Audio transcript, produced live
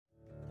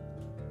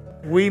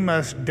we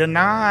must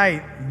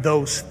deny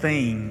those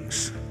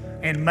things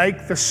and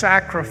make the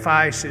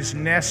sacrifices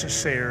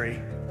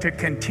necessary to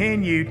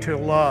continue to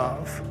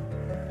love,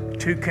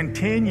 to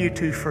continue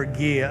to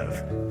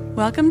forgive.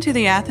 Welcome to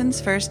the Athens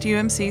First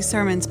UMC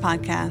Sermons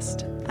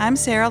Podcast. I'm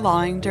Sarah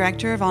Lawing,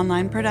 Director of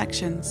Online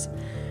Productions.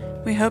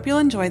 We hope you'll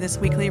enjoy this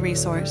weekly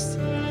resource.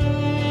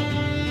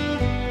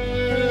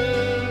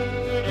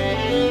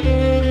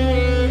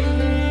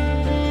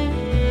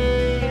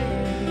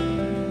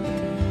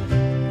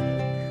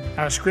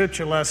 Our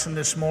scripture lesson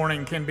this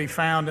morning can be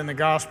found in the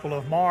Gospel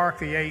of Mark,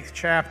 the 8th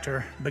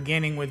chapter,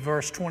 beginning with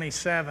verse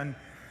 27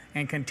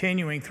 and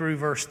continuing through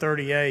verse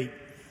 38.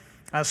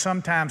 I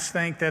sometimes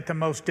think that the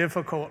most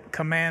difficult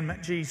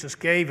commandment Jesus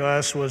gave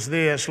us was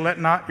this: let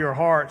not your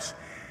hearts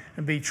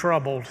be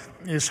troubled.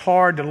 It's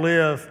hard to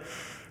live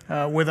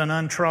with an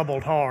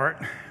untroubled heart.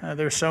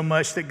 There's so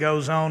much that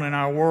goes on in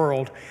our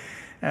world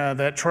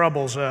that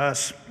troubles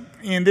us.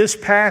 In this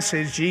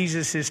passage,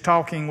 Jesus is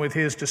talking with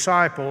his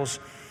disciples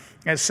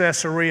at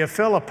Caesarea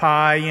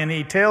Philippi, and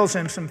he tells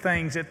them some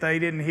things that they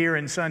didn't hear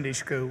in Sunday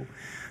school,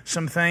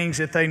 some things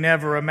that they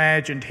never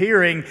imagined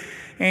hearing,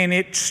 and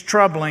it's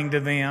troubling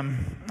to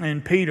them.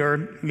 And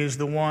Peter is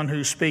the one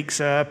who speaks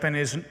up and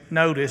is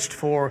noticed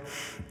for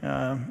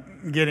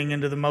getting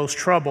into the most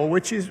trouble,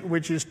 which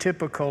is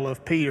typical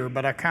of Peter,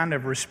 but I kind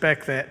of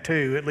respect that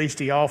too. At least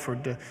he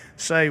offered to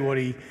say what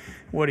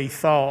he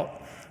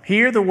thought.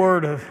 Hear the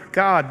word of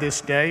God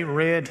this day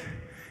read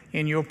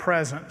in your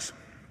presence.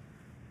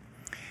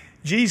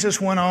 Jesus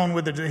went on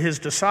with his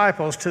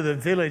disciples to the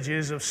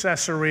villages of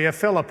Caesarea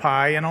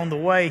Philippi, and on the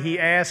way he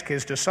asked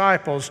his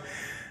disciples,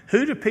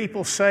 "Who do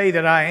people say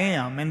that I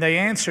am?" And they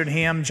answered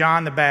him,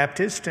 "John the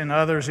Baptist, and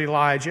others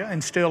Elijah,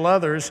 and still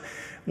others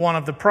one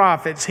of the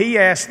prophets." He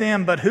asked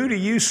them, "But who do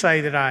you say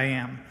that I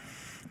am?"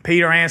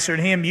 Peter answered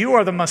him, "You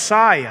are the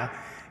Messiah."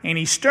 And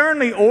he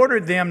sternly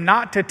ordered them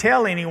not to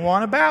tell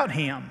anyone about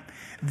him.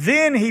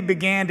 Then he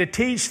began to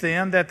teach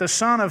them that the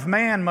Son of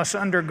Man must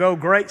undergo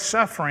great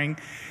suffering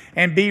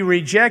and be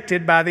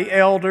rejected by the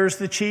elders,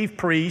 the chief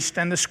priests,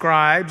 and the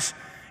scribes,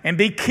 and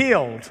be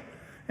killed,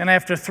 and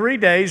after 3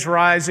 days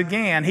rise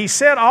again. He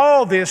said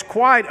all this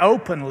quite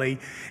openly,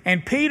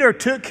 and Peter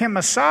took him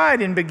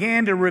aside and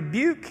began to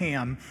rebuke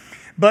him.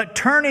 But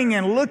turning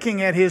and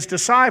looking at his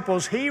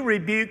disciples, he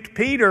rebuked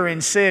Peter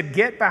and said,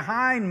 "Get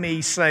behind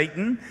me,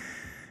 Satan,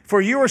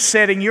 for you are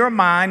setting your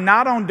mind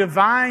not on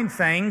divine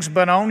things,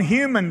 but on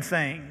human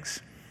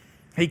things."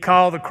 He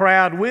called the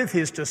crowd with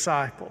his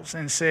disciples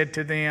and said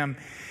to them,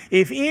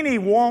 "If any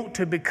want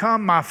to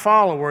become my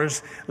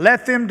followers,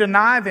 let them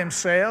deny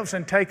themselves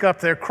and take up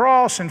their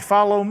cross and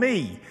follow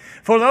me.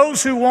 For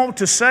those who want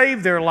to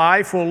save their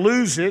life will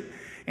lose it,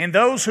 and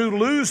those who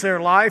lose their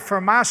life for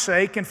my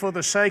sake and for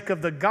the sake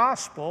of the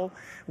gospel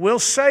will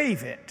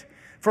save it.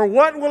 For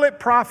what will it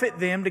profit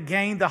them to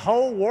gain the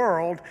whole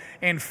world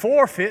and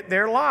forfeit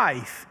their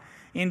life?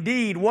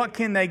 Indeed, what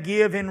can they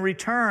give in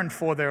return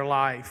for their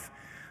life?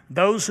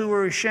 Those who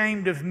are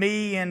ashamed of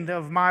me and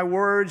of my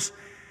words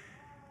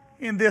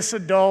in this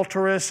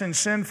adulterous and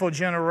sinful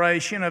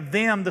generation, of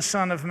them the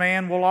Son of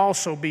Man will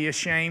also be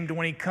ashamed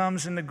when he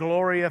comes in the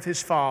glory of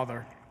his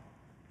Father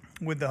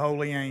with the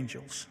holy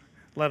angels."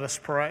 Let us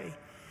pray.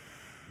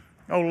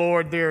 Oh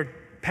Lord, there are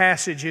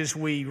passages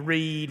we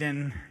read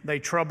and they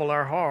trouble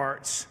our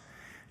hearts,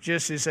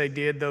 just as they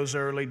did those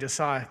early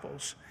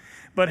disciples.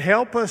 But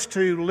help us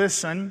to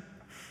listen,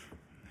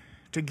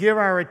 to give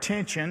our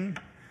attention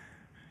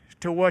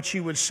to what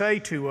you would say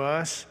to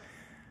us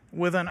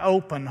with an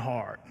open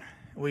heart.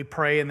 We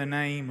pray in the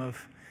name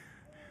of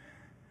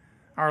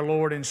our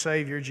Lord and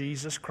Savior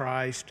Jesus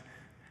Christ.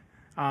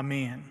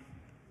 Amen.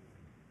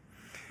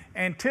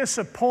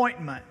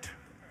 Anticipantment,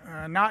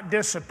 not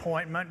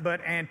disappointment,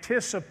 but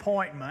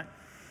anticipantment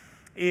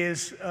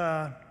is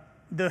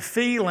the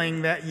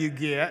feeling that you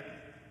get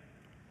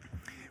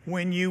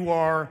when you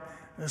are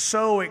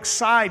so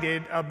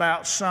excited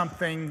about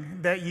something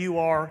that you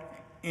are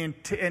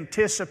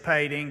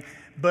anticipating,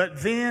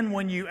 but then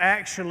when you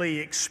actually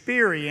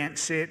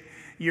experience it,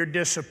 you're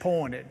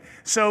disappointed.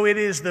 So it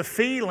is the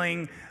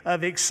feeling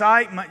of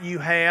excitement you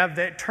have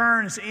that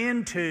turns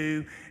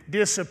into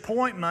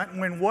disappointment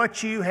when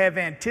what you have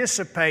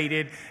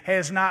anticipated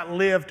has not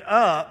lived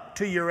up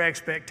to your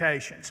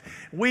expectations.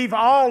 We've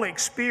all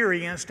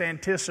experienced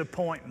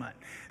anticipantment.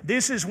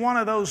 This is one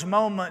of those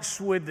moments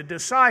with the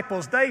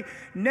disciples. They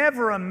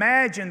never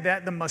imagined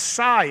that the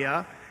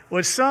Messiah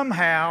would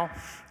somehow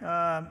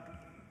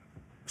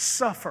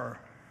suffer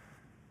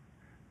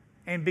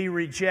and be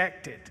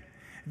rejected.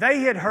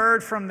 They had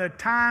heard from the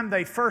time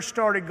they first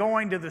started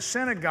going to the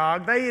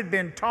synagogue, they had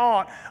been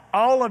taught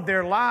all of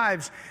their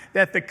lives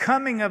that the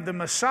coming of the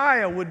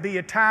Messiah would be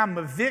a time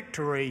of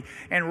victory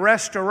and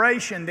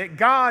restoration, that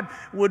God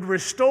would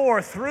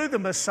restore through the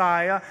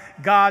Messiah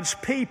God's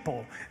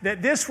people,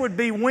 that this would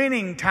be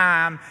winning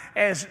time,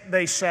 as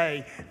they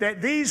say,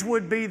 that these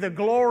would be the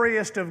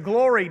glorious of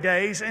glory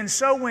days. And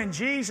so when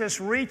Jesus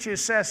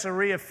reaches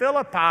Caesarea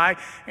Philippi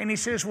and he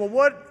says, well,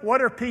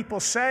 what are people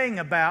saying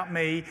about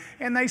me?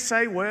 And they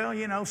say, well,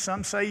 well,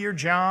 some say you're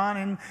John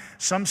and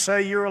some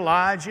say you're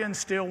Elijah and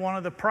still one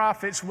of the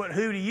prophets. But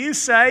who do you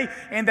say?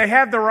 And they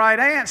have the right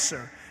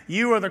answer.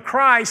 You are the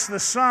Christ, the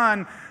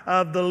Son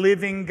of the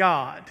living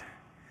God.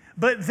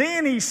 But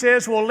then he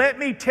says, well, let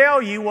me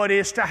tell you what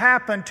is to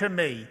happen to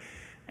me.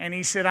 And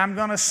he said, I'm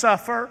going to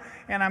suffer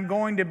and I'm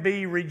going to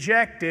be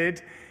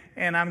rejected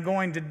and I'm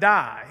going to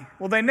die.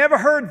 Well, they never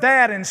heard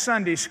that in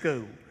Sunday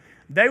school.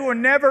 They were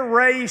never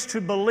raised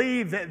to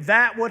believe that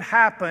that would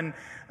happen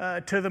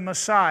to the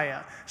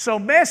Messiah. So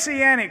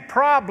messianic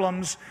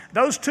problems,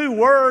 those two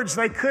words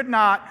they could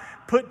not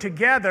put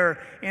together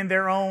in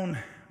their own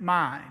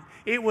mind.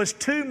 It was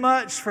too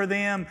much for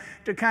them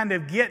to kind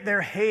of get their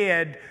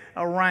head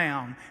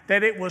around,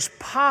 that it was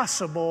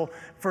possible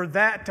for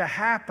that to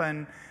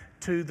happen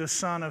to the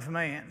Son of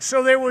Man.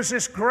 So there was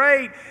this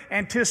great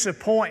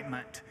anticipation.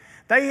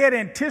 They had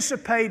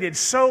anticipated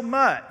so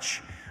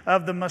much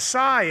of the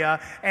Messiah,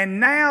 and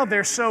now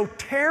they're so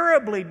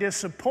terribly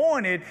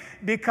disappointed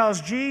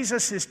because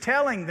Jesus is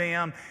telling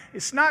them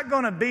it's not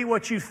going to be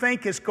what you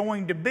think it's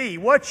going to be.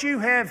 What you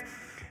have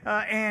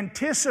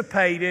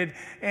anticipated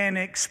and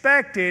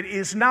expected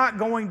is not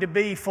going to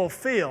be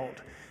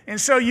fulfilled. And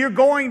so you're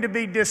going to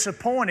be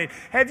disappointed.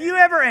 Have you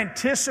ever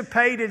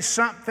anticipated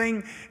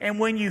something and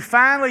when you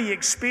finally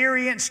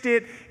experienced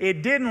it,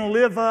 it didn't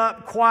live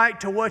up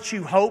quite to what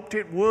you hoped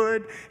it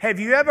would? Have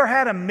you ever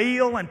had a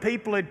meal and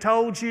people had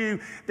told you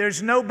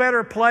there's no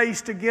better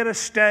place to get a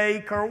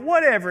steak or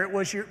whatever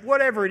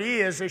it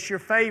is, it's your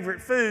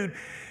favorite food,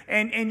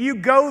 and you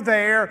go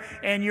there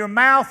and your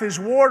mouth is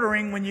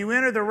watering when you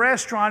enter the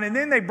restaurant, and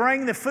then they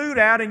bring the food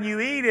out and you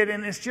eat it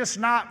and it's just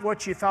not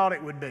what you thought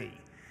it would be?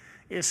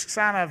 It's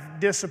kind of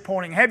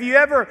disappointing. Have you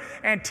ever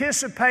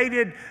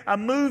anticipated a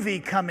movie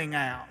coming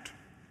out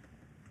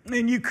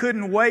and you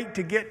couldn't wait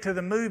to get to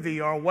the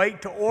movie or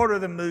wait to order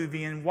the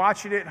movie and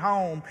watch it at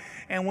home,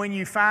 and when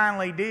you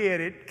finally did,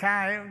 it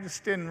kind of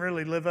just didn't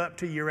really live up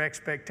to your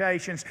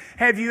expectations?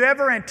 Have you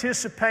ever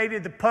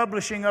anticipated the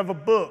publishing of a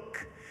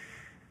book,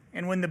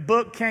 and when the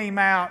book came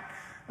out,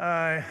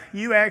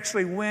 you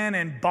actually went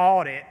and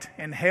bought it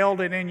and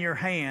held it in your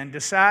hand,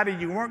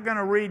 decided you weren't going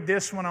to read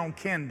this one on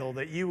Kindle,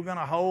 that you were going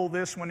to hold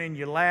this one in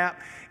your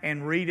lap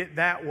and read it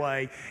that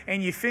way.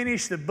 And you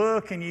finished the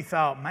book and you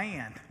thought,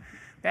 man,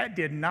 that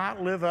did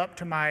not live up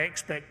to my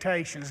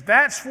expectations.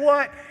 That's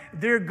what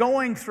they're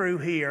going through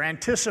here,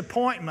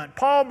 anticipation.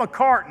 Paul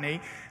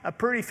McCartney, a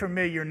pretty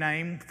familiar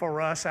name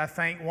for us, I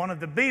think, one of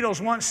the Beatles,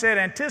 once said,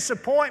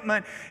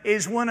 anticipation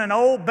is when an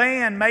old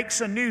band makes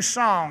a new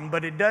song,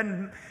 but it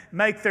doesn't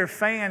make their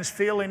fans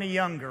feel any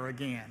younger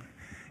again.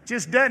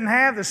 Just doesn't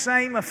have the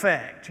same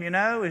effect,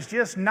 It's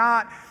just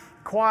not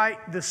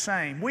quite the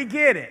same. We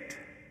get it,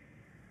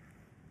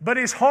 but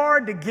it's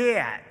hard to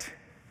get.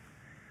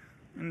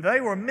 And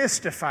they were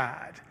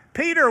mystified.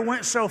 Peter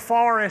went so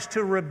far as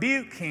to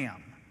rebuke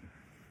him,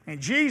 and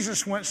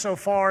Jesus went so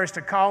far as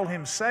to call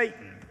him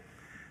Satan.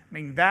 I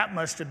mean, that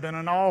must have been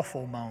an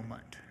awful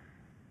moment.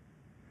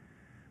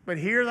 But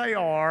here they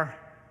are,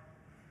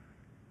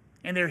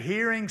 and they're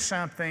hearing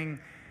something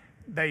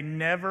they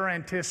never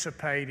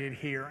anticipated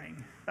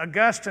hearing.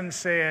 Augustine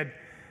said,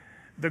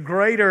 the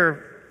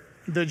greater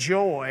the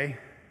joy,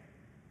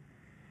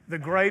 the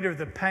greater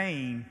the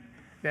pain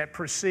that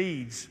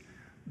precedes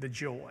the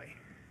joy.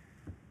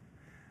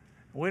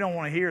 We don't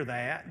want to hear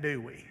that, do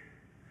we?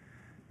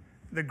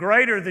 The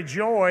greater the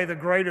joy, the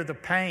greater the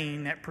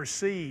pain that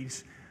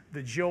precedes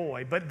the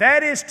joy. But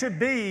that is to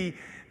be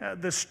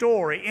the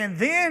story. And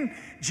then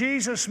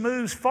Jesus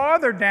moves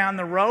farther down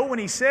the road when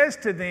he says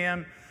to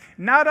them,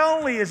 not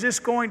only is this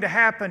going to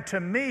happen to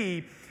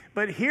me,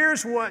 but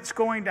here's what's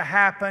going to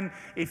happen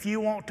if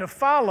you want to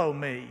follow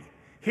me.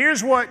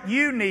 Here's what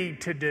you need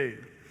to do.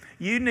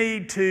 You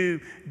need to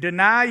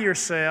deny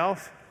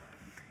yourself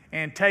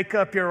and take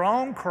up your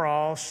own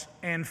cross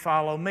and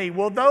follow me.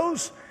 Well,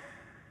 those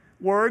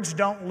words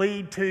don't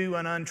lead to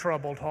an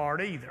untroubled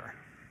heart either.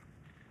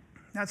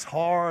 That's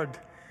hard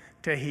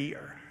to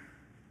hear,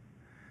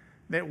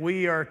 that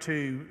we are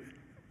to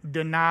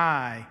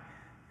deny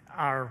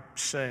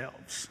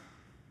ourselves.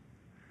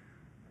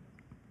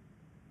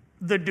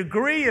 The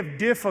degree of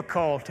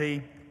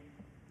difficulty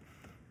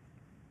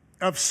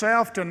of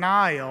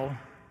self-denial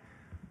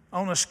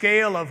on a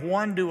scale of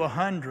 1 to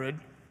 100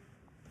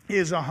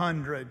 is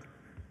 100.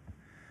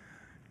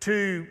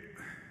 To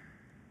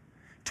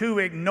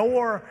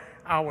ignore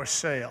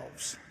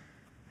ourselves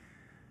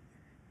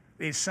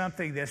is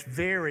something that's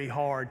very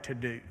hard to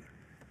do.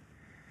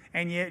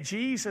 And yet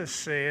Jesus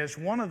says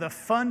one of the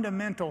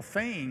fundamental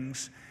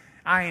things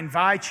I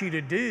invite you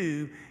to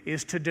do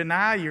is to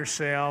deny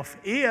yourself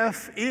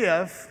if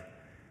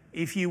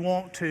you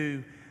want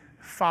to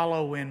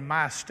follow in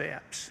my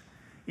steps,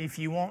 if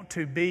you want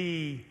to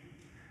be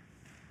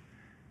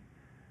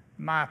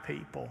my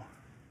people.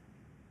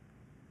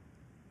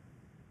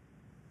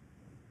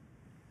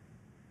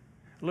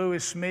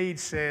 Lewis Smead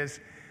says,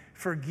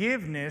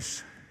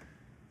 forgiveness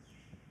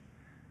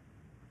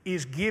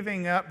is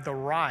giving up the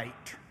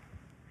right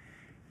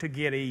to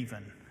get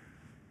even.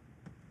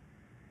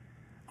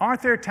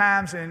 Aren't there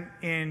times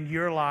in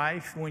your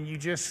life when you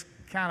just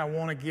kind of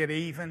want to get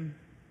even?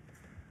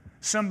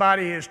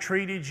 Somebody has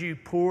treated you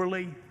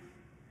poorly,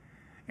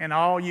 and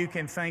all you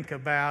can think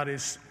about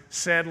is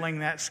settling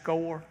that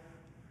score.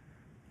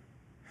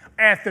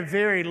 At the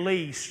very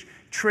least,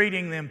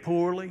 treating them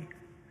poorly,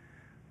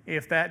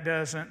 if that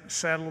doesn't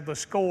settle the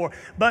score.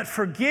 But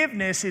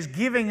forgiveness is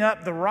giving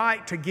up the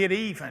right to get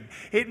even.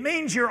 It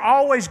means you're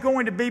always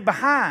going to be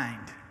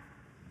behind.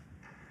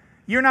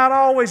 You're not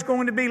always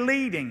going to be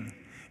leading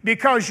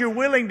because you're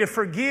willing to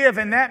forgive,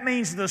 and that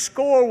means the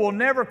score will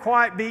never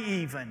quite be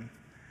even.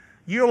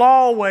 You'll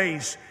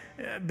always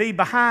be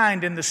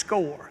behind in the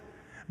score.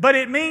 But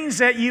it means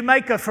that you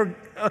make a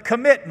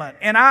commitment,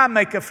 and I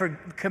make a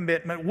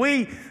commitment.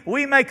 We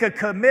make a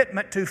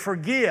commitment to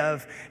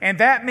forgive, and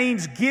that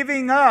means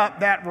giving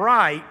up that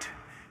right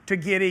to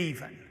get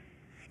even.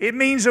 It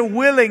means a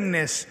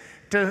willingness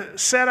to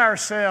set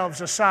ourselves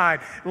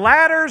aside.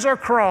 Ladders or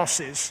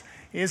crosses,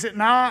 is it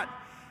not?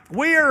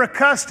 We are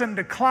accustomed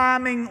to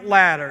climbing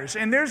ladders,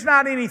 and there's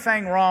not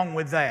anything wrong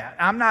with that.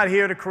 I'm not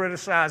here to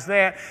criticize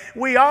that.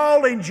 We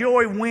all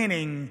enjoy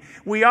winning.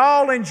 We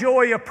all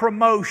enjoy a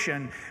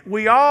promotion.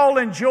 We all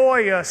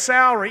enjoy a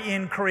salary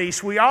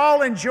increase. We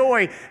all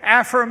enjoy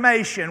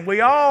affirmation. We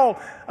all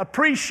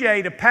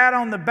appreciate a pat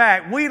on the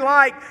back. We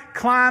like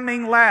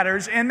climbing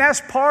ladders, and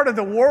that's part of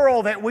the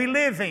world that we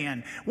live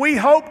in. We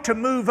hope to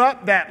move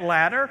up that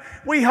ladder.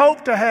 We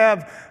hope to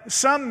have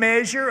some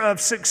measure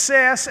of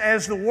success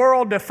as the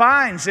world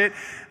defines it.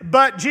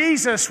 But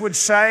Jesus would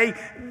say,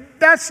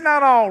 that's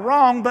not all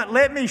wrong, but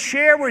let me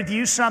share with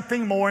you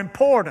something more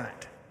important.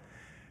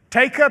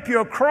 Take up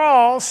your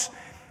cross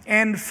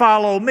and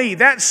follow me.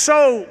 That's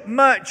so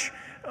much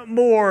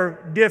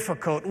more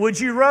difficult. Would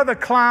you rather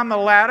climb a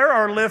ladder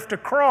or lift a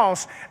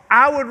cross?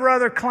 I would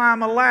rather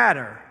climb a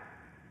ladder.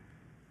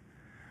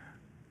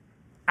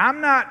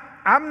 I'm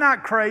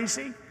not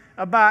crazy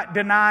about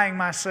denying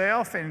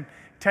myself and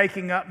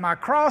taking up my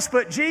cross,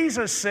 but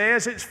Jesus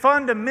says it's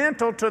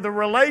fundamental to the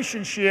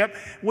relationship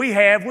we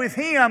have with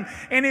Him.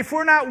 And if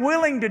we're not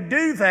willing to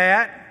do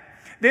that,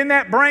 then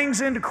that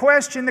brings into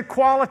question the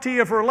quality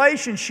of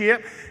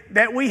relationship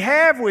that we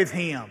have with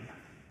Him.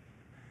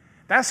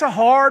 That's a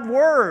hard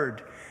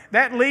word.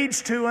 That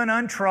leads to an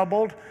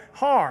untroubled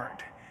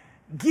heart.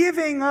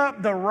 Giving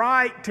up the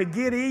right to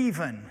get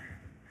even.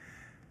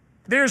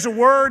 There's a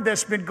word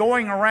that's been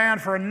going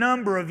around for a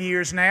number of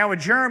years now, a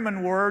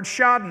German word,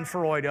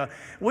 Schadenfreude.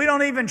 We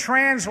don't even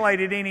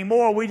translate it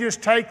anymore. We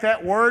just take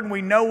that word and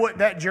we know what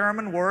that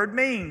German word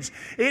means.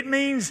 It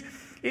means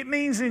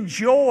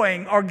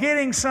enjoying or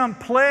getting some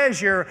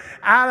pleasure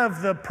out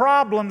of the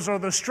problems or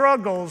the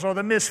struggles or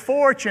the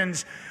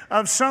misfortunes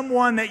of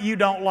someone that you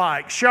don't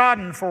like.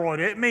 Schadenfreude.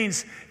 It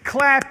means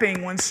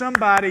clapping when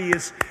somebody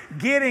is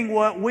getting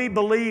what we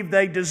believe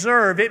they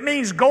deserve. It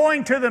means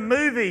going to the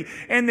movie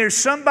and there's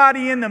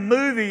somebody in the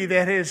movie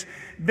that has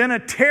been a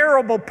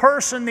terrible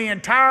person the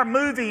entire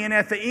movie, and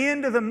at the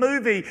end of the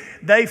movie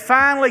they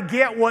finally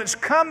get what's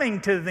coming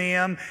to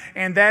them,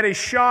 and that is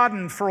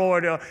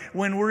Schadenfreude,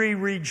 when we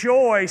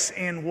rejoice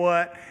in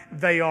what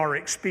they are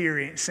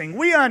experiencing.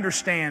 We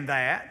understand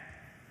that.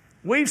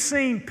 We've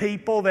seen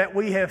people that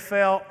we have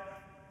felt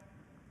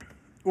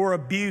were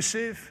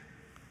abusive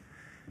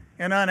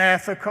and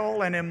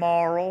unethical and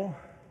immoral,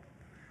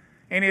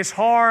 and it's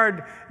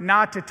hard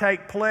not to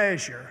take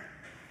pleasure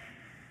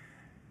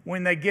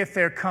when they get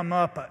their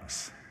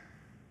comeuppance.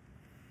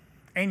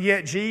 And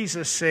yet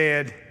Jesus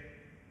said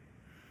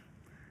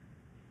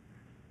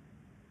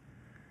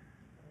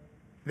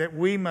that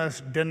we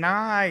must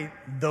deny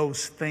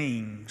those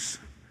things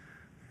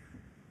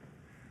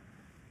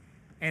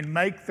and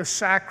make the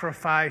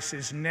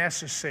sacrifices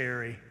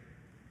necessary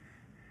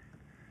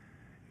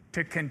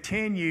to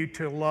continue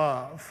to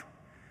love,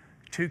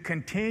 to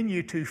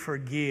continue to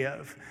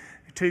forgive,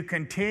 to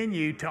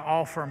continue to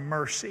offer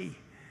mercy,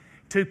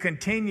 to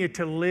continue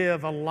to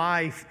live a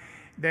life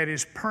that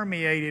is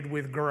permeated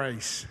with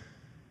grace.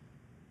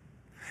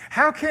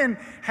 How can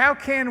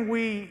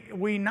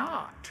we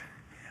not,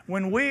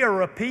 when we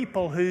are a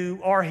people who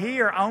are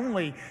here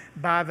only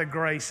by the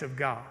grace of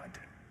God?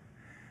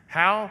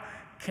 How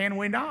can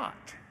we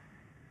not?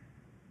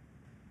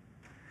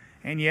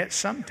 And yet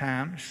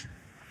sometimes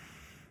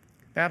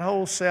that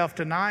whole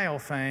self-denial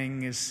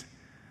thing is,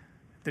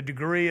 the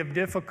degree of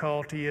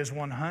difficulty is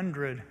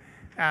 100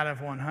 out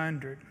of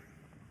 100.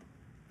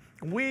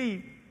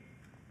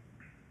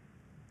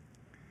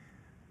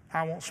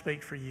 I won't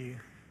speak for you.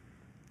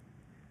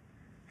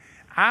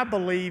 I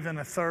believe in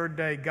a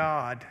third-day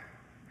God,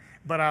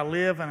 but I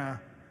live in a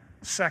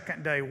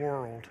second-day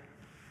world.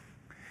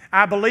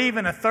 I believe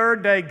in a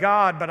third-day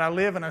God, but I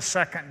live in a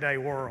second-day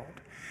world.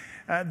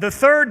 The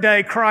third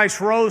day,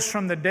 Christ rose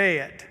from the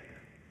dead.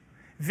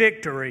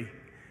 Victory.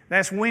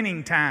 That's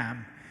winning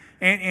time.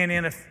 And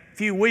in a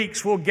few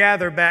weeks, we'll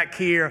gather back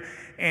here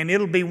and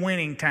it'll be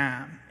winning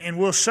time. And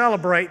we'll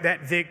celebrate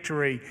that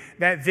victory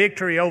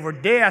over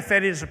death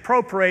that is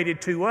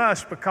appropriated to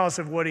us because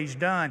of what He's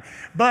done.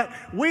 But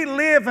we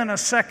live in a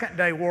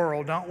second-day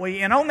world, don't we?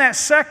 And on that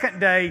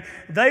second day,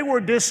 they were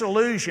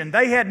disillusioned.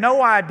 They had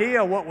no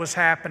idea what was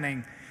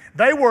happening.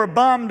 They were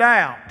bummed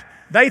out.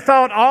 They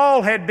thought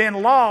all had been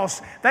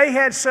lost. They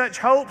had such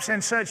hopes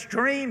and such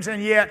dreams,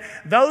 and yet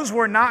those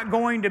were not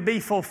going to be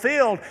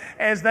fulfilled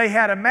as they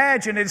had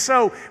imagined. And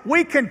so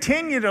we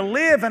continue to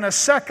live in a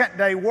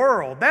second-day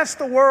world. That's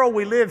the world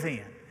we live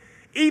in,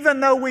 even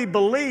though we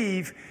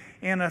believe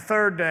in a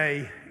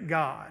third-day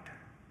God.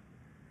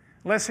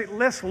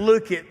 Let's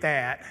look at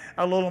that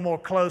a little more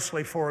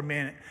closely for a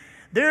minute.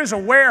 There's a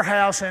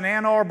warehouse in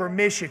Ann Arbor,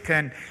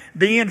 Michigan.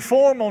 The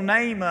informal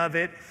name of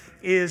it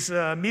is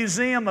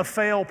Museum of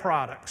Failed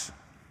Products.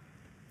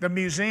 The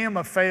Museum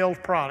of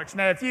Failed Products.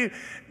 Now, if you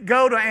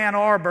go to Ann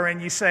Arbor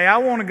and you say, I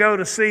want to go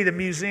to see the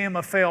Museum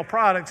of Failed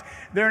Products,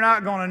 they're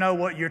not going to know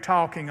what you're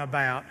talking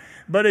about.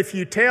 But if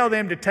you tell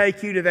them to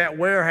take you to that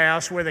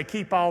warehouse where they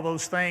keep all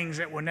those things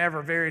that were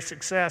never very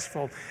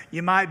successful,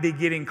 you might be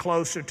getting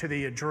closer to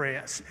the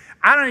address.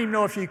 I don't even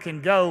know if you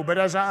can go, but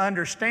as I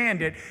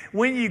understand it,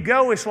 when you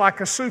go, it's like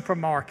a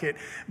supermarket.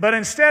 But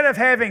instead of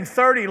having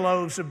 30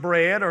 loaves of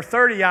bread or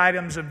 30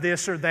 items of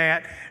this or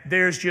that,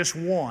 there's just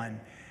one.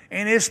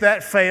 And it's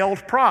that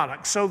failed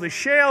product. So the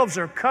shelves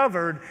are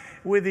covered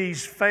with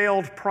these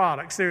failed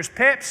products. There's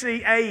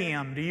Pepsi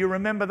AM. Do you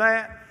remember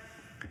that?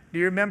 Do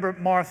you remember?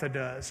 Martha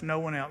does. No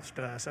one else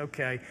does.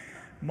 Okay.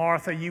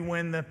 Martha, you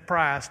win the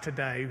prize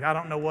today. I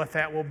don't know what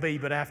that will be,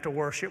 but after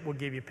worship, we'll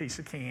give you a piece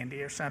of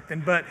candy or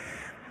something. But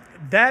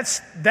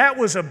that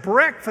was a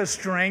breakfast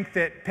drink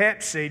that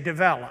Pepsi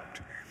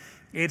developed.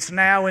 It's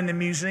now in the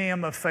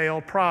Museum of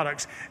Failed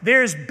Products.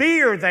 There's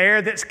beer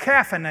there that's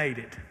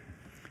caffeinated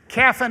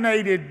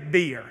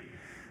beer,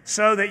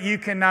 so that you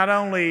can not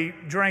only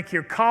drink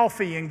your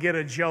coffee and get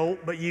a jolt,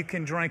 but you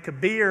can drink a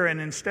beer,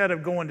 and instead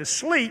of going to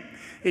sleep,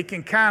 it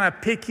can kind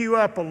of pick you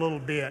up a little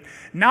bit.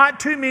 Not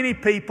too many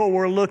people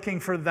were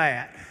looking for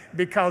that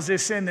because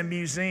it's in the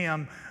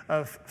Museum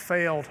of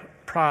Failed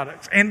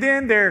Products. And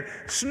then there are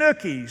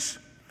Snookies.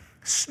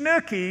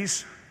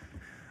 Snookies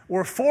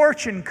were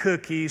fortune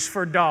cookies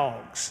for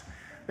dogs.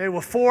 They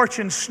were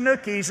fortune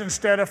Snookies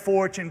instead of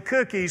fortune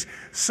cookies.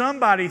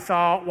 Somebody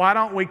thought, why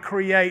don't we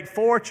create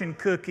fortune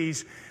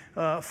cookies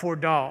for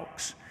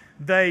dogs?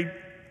 I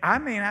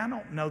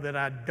don't know that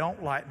I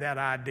don't like that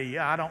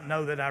idea. I don't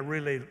know that I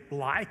really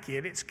like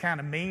it. It's kind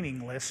of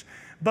meaningless.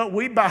 But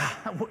we buy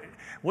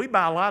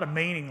a lot of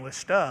meaningless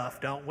stuff,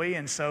 don't we?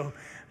 And so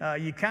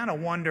you kind of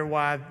wonder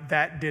why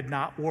that did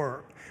not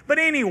work. But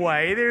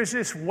anyway, there's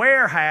this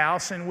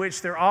warehouse in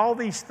which there are all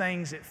these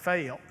things that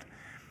failed.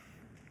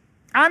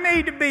 I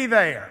need to be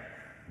there.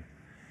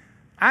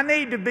 I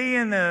need to be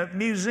in the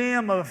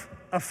Museum of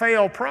a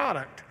Failed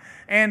Product.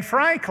 And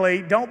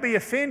frankly, don't be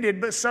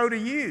offended, but so do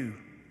you.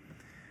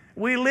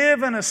 We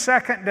live in a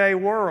second-day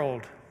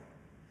world,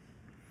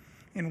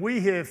 and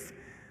we've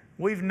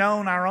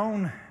known our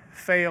own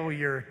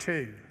failure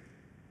too.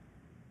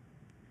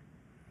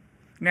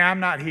 Now, I'm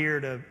not here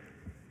to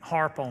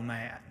harp on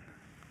that.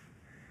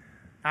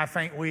 I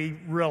think we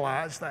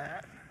realize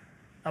that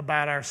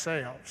about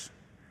ourselves.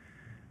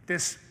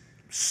 This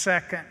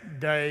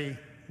second-day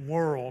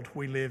world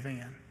we live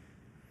in.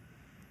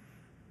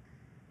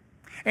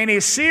 And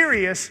as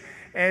serious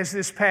as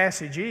this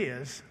passage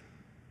is,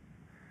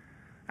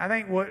 I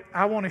think what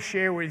I want to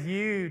share with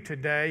you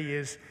today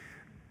is,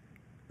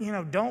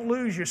 don't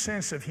lose your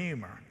sense of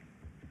humor.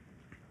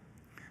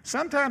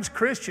 Sometimes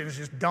Christians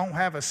just don't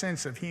have a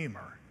sense of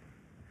humor.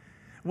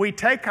 We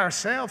take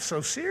ourselves so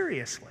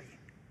seriously.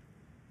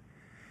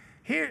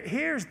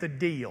 Here's the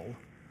deal.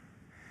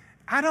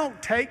 I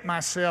don't take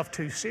myself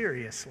too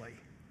seriously,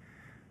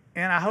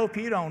 and I hope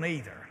you don't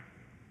either.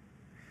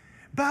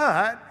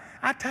 But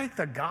I take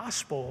the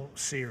gospel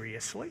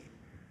seriously.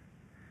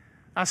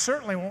 I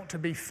certainly want to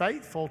be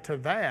faithful to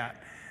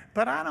that,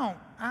 but I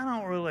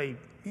don't really,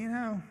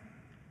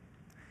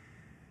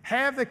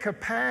 have the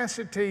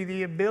capacity,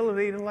 the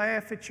ability to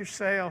laugh at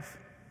yourself.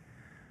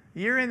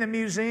 You're in the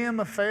Museum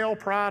of Failed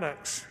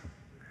Products.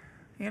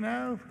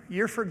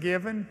 You're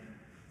forgiven.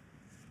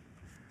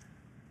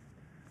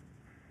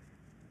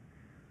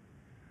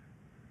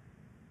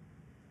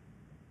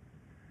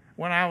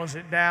 When I was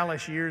at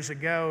Dallas years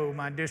ago,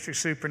 my district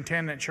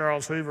superintendent,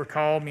 Charles Hoover,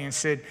 called me and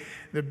said,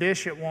 the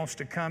bishop wants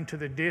to come to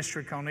the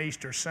district on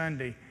Easter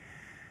Sunday.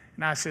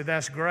 And I said,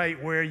 that's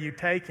great. Where are you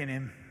taking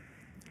him?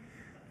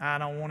 I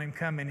don't want him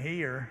coming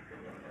here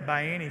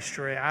by any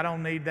stretch. I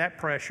don't need that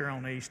pressure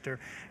on Easter.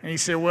 And he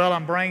said, well,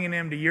 I'm bringing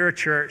him to your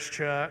church,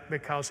 Chuck,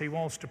 because he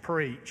wants to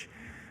preach.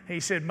 He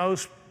said,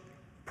 most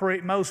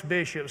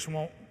bishops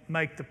won't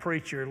make the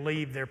preacher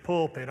leave their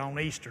pulpit on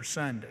Easter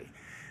Sunday.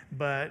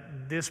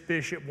 But this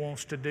bishop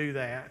wants to do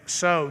that.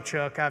 So,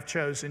 Chuck, I've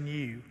chosen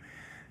you.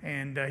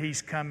 And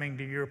he's coming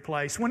to your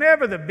place.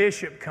 Whenever the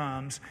bishop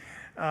comes,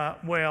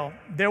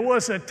 there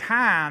was a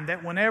time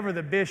that whenever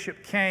the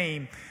bishop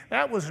came,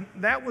 that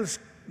was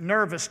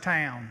nervous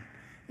town.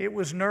 it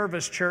was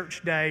nervous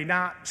church day,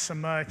 not so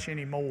much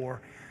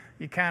anymore.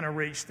 You kind of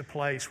reach the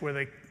place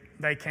where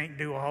they can't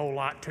do a whole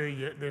lot to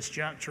you at this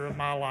juncture of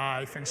my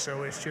life, and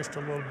so it's just a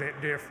little bit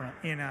different,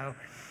 you know.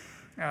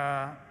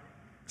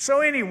 So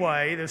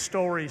anyway, the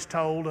story's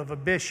told of a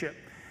bishop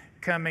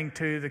coming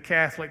to the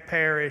Catholic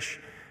parish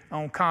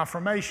on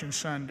Confirmation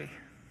Sunday.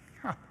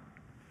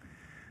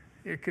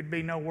 It could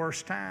be no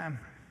worse time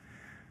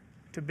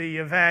to be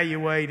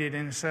evaluated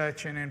in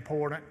such an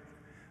important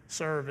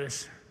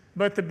service.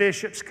 But the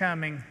bishop's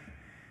coming,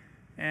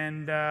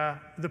 and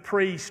the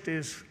priest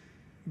is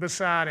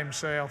beside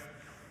himself.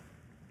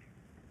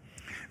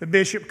 The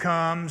bishop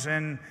comes,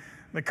 and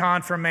the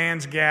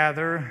confirmands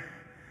gather,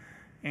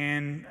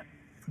 and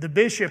the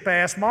bishop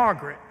asks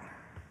Margaret,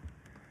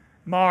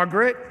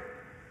 "Margaret,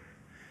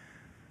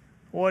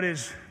 what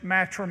is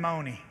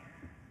matrimony?"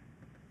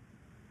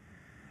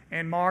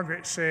 And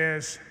Margaret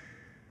says,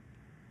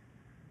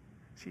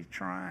 she's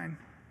trying,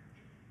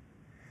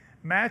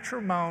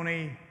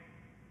 "Matrimony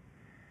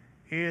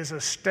is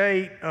a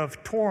state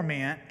of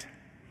torment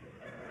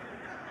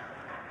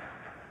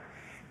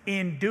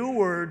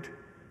endured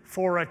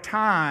for a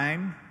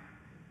time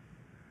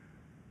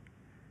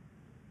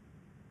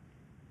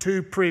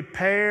to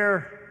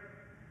prepare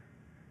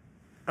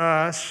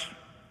us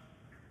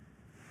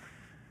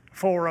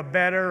for a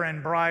better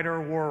and brighter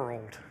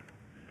world."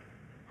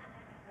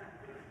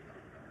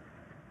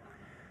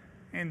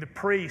 And the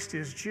priest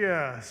is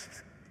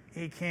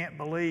he can't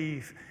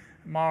believe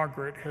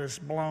Margaret has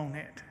blown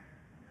it.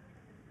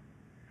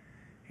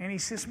 And he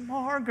says,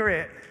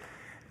 "Margaret,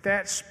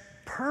 that's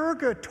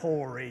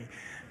purgatory,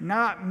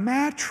 not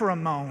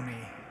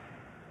matrimony."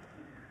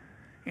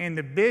 And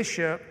the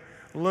bishop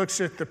looks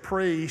at the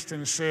priest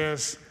and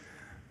says,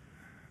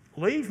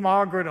 "Leave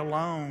Margaret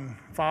alone,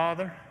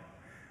 Father.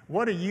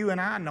 What do you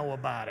and I know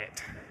about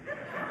it?"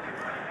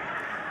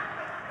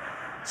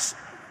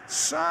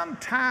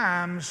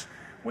 Sometimes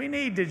we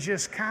need to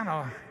just kind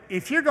of,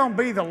 if you're going to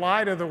be the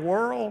light of the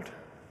world,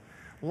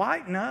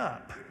 lighten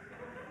up.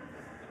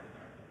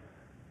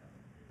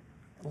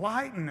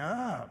 Lighten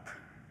up.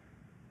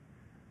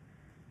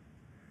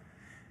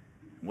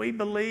 We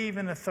believe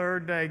in a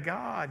third-day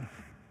God,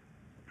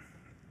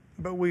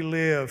 but we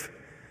live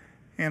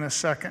in a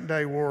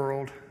second-day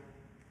world.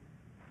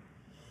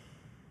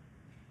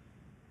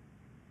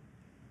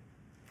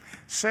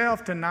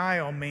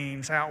 Self-denial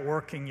means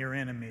outworking your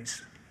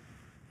enemies.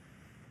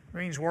 It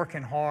means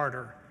working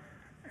harder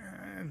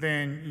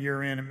than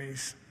your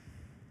enemies.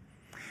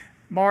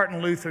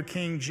 Martin Luther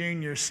King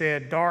Jr.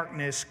 said,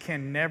 "Darkness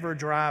can never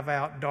drive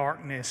out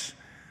darkness,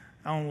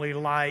 only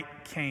light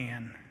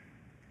can."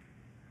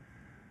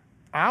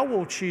 I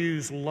will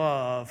choose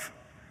love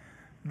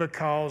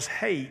because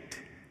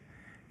hate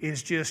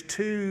is just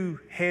too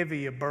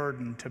heavy a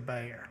burden to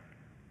bear.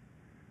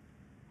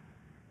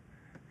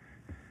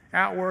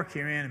 Outwork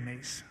your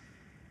enemies.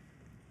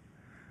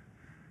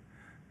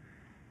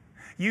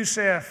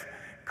 Yusuf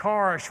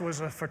Karash was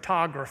a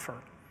photographer.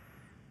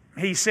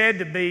 He's said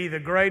to be the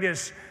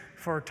greatest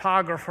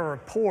photographer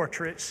of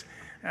portraits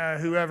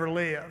who ever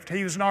lived.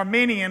 He was an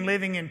Armenian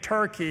living in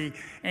Turkey,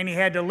 and he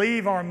had to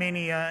leave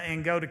Armenia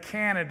and go to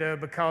Canada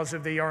because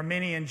of the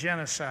Armenian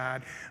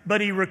genocide.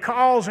 But he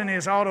recalls in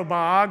his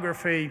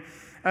autobiography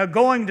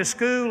going to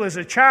school as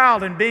a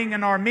child and being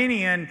an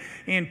Armenian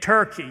in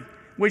Turkey,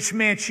 which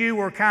meant you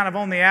were kind of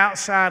on the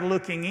outside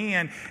looking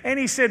in. And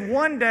he said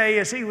one day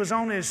as he was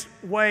on his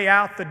way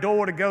out the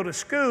door to go to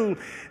school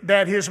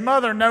that his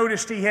mother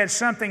noticed he had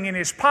something in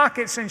his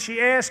pockets, and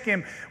she asked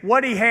him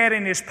what he had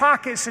in his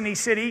pockets, and he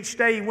said each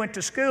day he went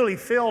to school he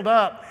filled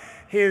up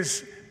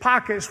his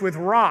pockets with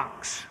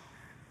rocks.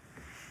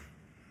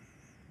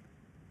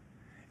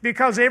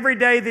 Because every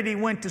day that he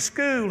went to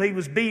school he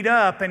was beat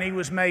up and he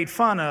was made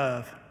fun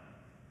of.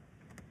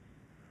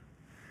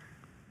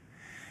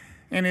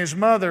 And his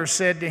mother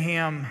said to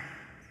him,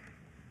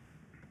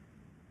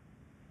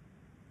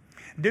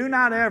 "Do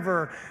not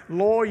ever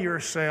lower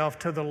yourself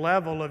to the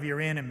level of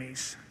your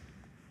enemies.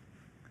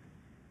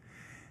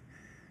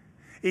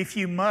 If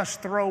you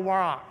must throw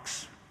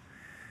rocks,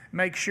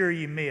 make sure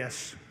you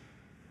miss.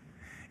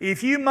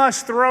 If you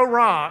must throw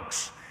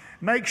rocks,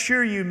 make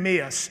sure you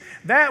miss.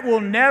 That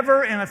will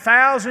never in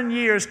 1,000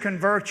 years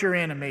convert your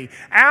enemy.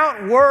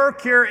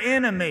 Outwork your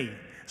enemy."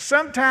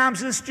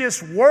 Sometimes it's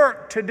just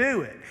work to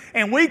do it.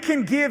 And we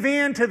can give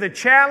in to the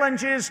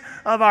challenges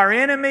of our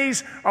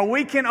enemies, or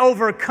we can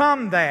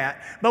overcome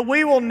that. But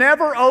we will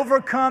never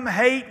overcome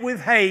hate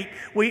with hate.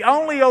 We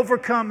only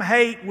overcome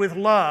hate with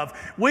love.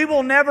 We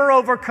will never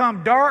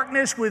overcome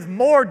darkness with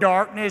more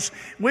darkness.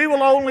 We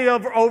will only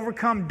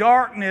overcome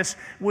darkness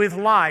with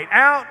light.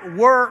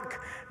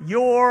 Outwork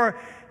your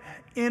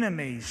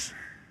enemies.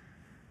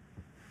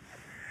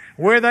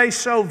 Where they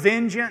sow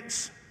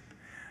vengeance,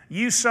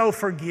 you sow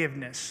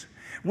forgiveness.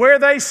 Where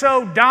they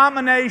sow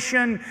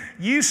domination,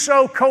 you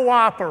sow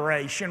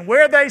cooperation.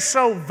 Where they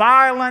sow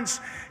violence,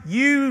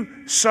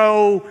 you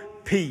sow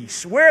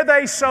peace. Where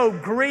they sow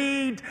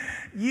greed,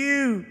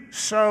 you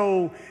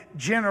sow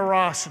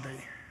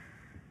generosity.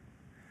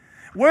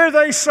 Where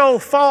they sow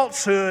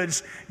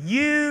falsehoods,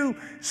 you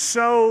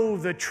sow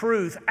the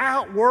truth.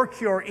 Outwork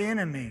your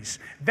enemies.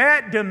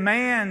 That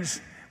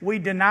demands we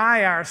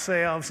deny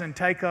ourselves and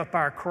take up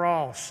our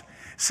cross.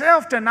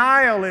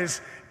 Self-denial is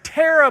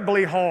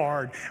terribly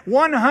hard.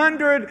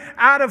 100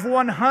 out of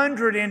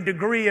 100 in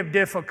degree of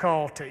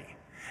difficulty.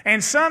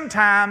 And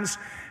sometimes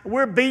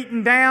we're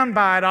beaten down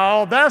by it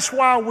all. That's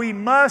why we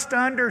must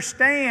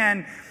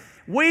understand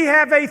we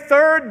have a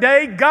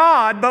third-day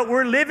God, but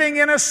we're living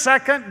in a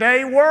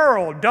second-day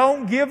world.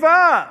 Don't give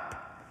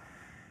up.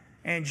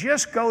 And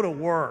just go to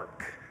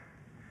work.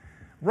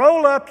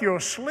 Roll up your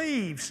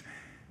sleeves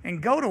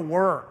and go to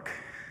work.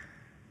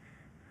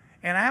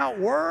 And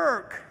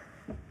outwork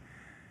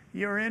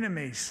your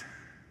enemies.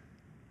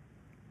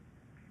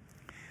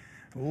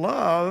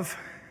 Love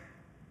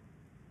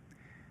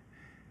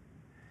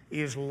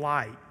is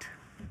light.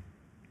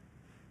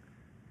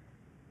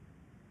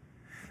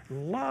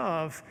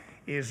 Love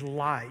is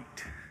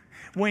light.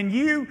 When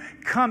you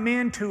come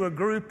into a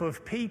group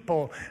of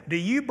people, do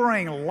you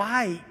bring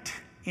light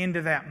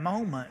into that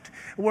moment?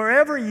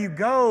 Wherever you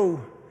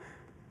go,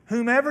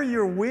 whomever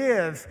you're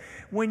with,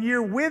 when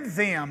you're with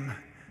them,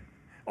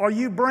 are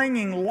you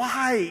bringing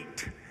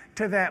light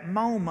to that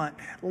moment,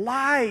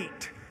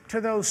 light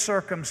to those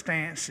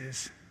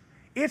circumstances?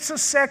 It's a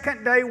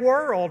second-day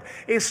world.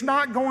 It's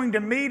not going to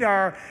meet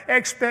our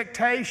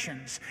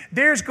expectations.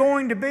 There's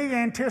going to be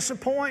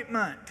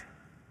disappointment.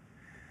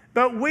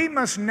 But we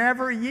must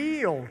never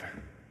yield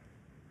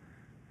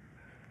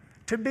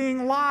to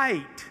being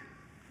light.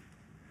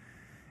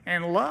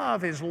 And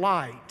love is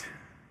light.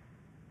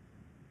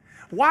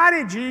 Why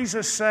did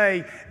Jesus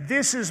say,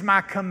 "This is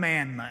my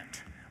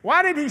commandment"?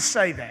 Why did He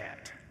say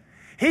that?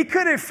 He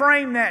could have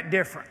framed that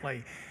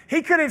differently.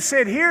 He could have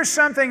said, here's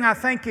something I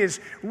think is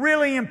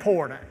really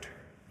important.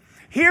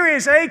 Here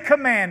is a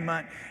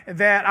commandment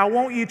that I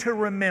want you to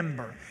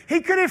remember.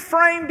 He could have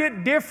framed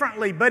it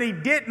differently, but He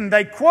didn't.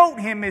 They quote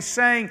Him as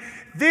saying,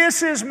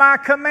 "This is my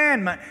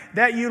commandment,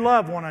 that you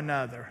love one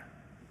another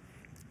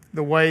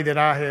the way that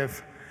I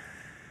have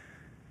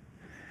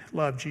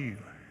loved you."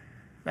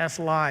 That's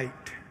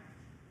light.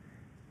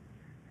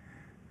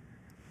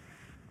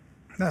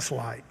 That's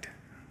light.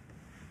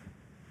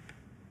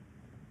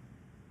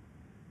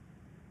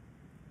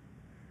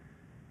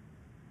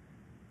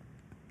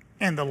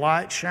 And the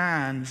light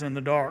shines in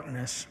the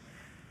darkness.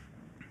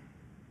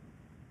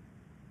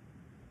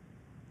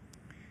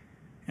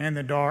 And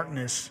the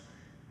darkness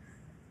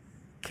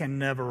can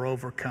never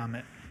overcome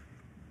it.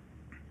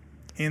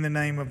 In the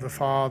name of the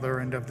Father,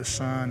 and of the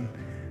Son,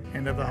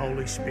 and of the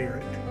Holy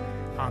Spirit.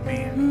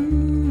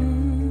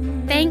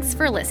 Amen. Thanks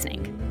for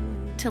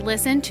listening. To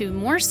listen to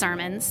more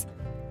sermons,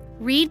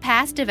 read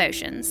past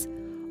devotions,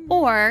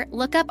 or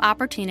look up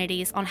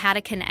opportunities on how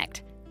to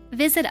connect,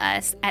 visit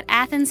us at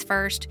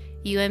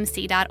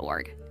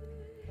athensfirstumc.org.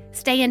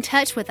 Stay in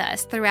touch with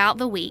us throughout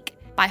the week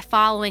by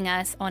following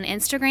us on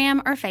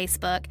Instagram or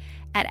Facebook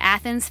at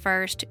Athens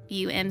First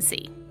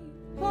UMC.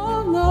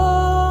 Oh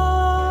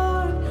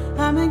Lord,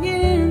 I'm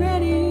beginning